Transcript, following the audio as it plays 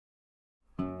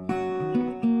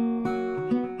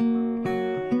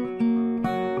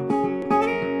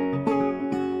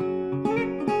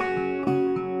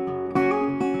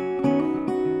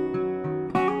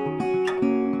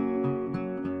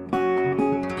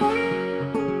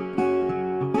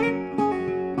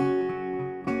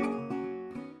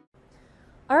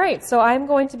right, so I'm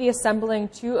going to be assembling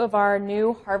 2 of our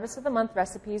new Harvest of the Month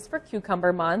recipes for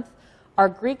Cucumber Month, our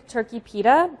Greek turkey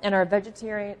pita and our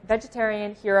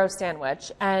vegetarian hero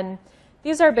sandwich. And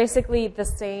these are basically the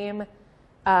same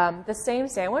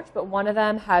sandwich, but one of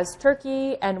them has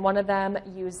turkey and one of them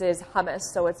uses hummus,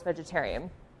 so it's vegetarian.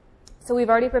 So we've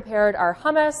already prepared our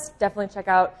hummus. Definitely check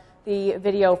out the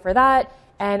video for that.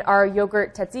 And our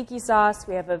yogurt tzatziki sauce,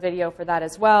 we have a video for that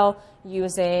as well,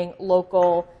 using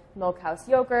local Milkhouse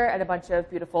yogurt and a bunch of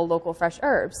beautiful local fresh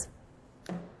herbs.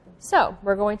 So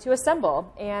we're going to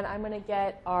assemble, and I'm going to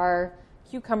get our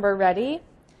cucumber ready.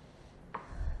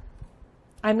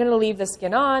 I'm going to leave the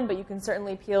skin on, but you can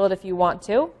certainly peel it if you want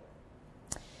to.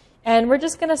 And we're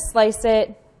just going to slice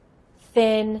it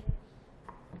thin,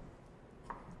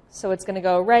 so it's going to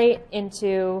go right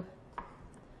into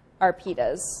our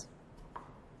pitas.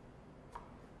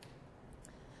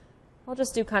 I'll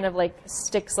just do kind of like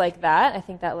sticks like that. I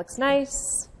think that looks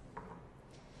nice.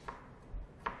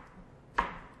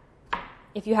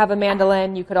 If you have a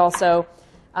mandolin, you could also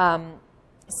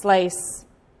slice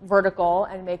vertical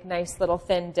and make nice little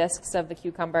thin discs of the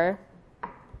cucumber.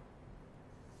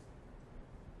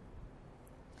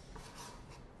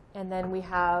 And then we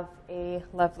have a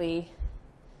lovely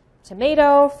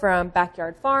tomato from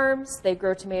Backyard Farms. They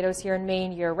grow tomatoes here in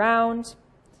Maine year-round.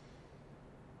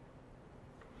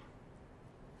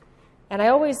 And I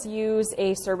always use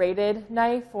a serrated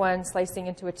knife when slicing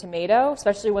into a tomato,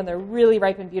 especially when they're really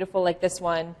ripe and beautiful like this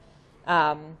one.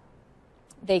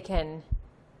 They can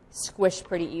squish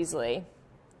pretty easily.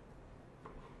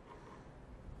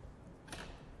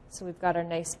 So we've got our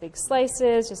nice big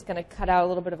slices. Just going to cut out a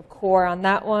little bit of a core on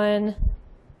that one.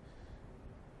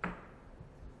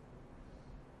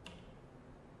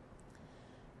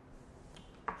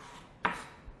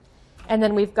 And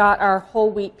then we've got our whole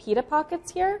wheat pita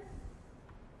pockets here.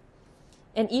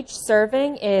 And each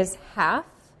serving is half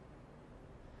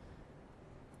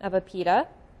of a pita.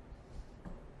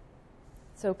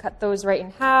 So cut those right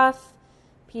in half.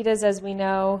 Pitas, as we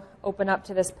know, open up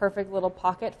to this perfect little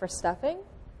pocket for stuffing.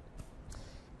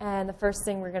 And the first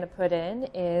thing we're going to put in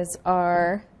is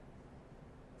our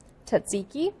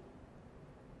tzatziki.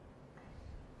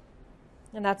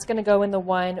 And that's going to go in the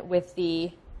one with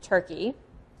the turkey.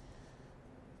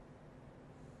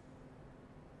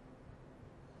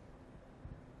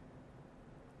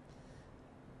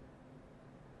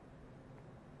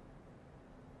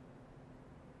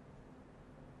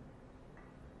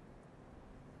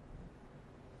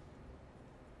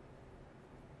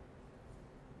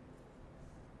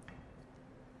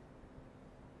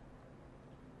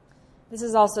 This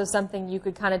is also something you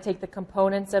could kind of take the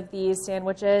components of these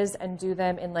sandwiches and do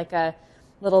them in like a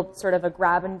little sort of a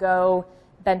grab-and-go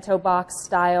bento box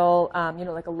style,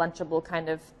 like a Lunchable kind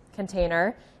of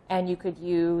container. And you could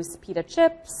use pita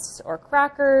chips or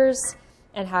crackers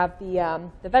and have the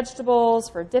vegetables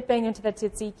for dipping into the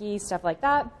tzatziki, stuff like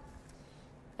that.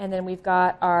 And then we've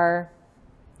got our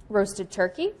roasted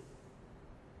turkey.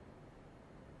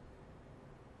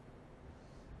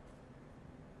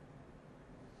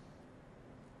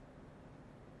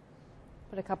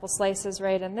 Put a couple slices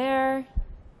right in there.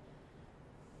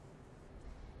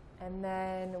 And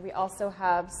then we also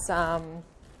have some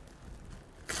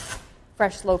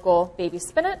fresh local baby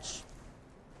spinach.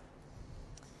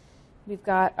 We've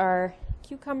got our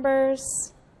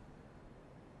cucumbers.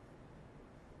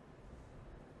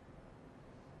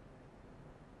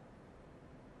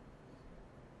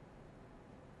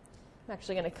 I'm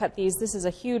actually going to cut these. This is a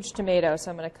huge tomato,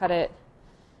 so I'm going to cut it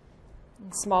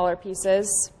in smaller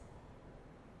pieces.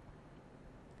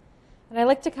 And I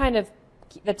like to kind of,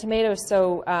 the tomato is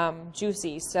so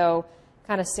juicy, so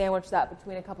kind of sandwich that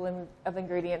between a couple of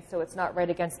ingredients so it's not right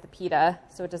against the pita,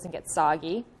 so it doesn't get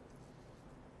soggy.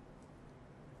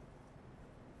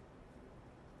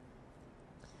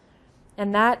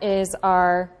 And that is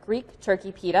our Greek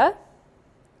turkey pita,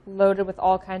 loaded with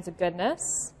all kinds of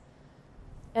goodness.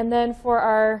 And then for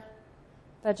our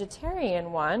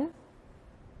vegetarian one,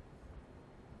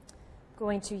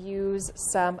 going to use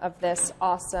some of this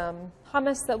awesome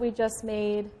hummus that we just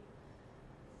made.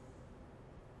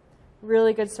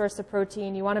 Really good source of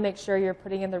protein. You want to make sure you're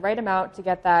putting in the right amount to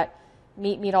get that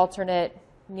meat alternate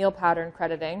meal pattern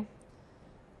crediting.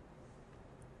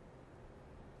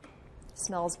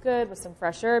 Smells good with some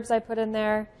fresh herbs I put in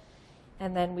there.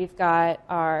 And then we've got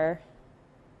our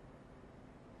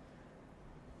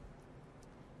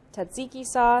tzatziki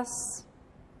sauce.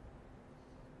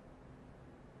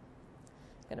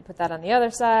 Going to put that on the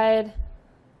other side.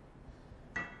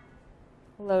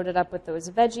 Load it up with those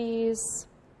veggies.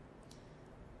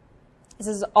 This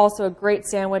is also a great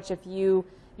sandwich if you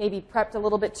maybe prepped a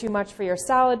little bit too much for your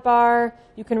salad bar,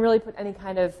 you can really put any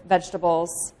kind of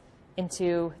vegetables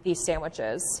into these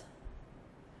sandwiches.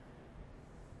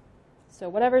 So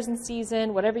whatever's in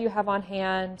season, whatever you have on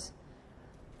hand,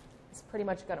 is pretty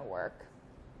much going to work.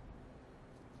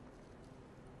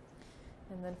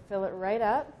 And then fill it right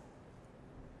up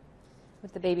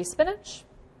with the baby spinach.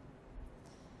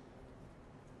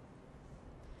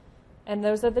 And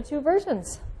those are the two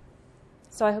versions.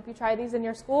 So I hope you try these in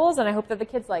your schools, and I hope that the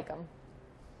kids like them.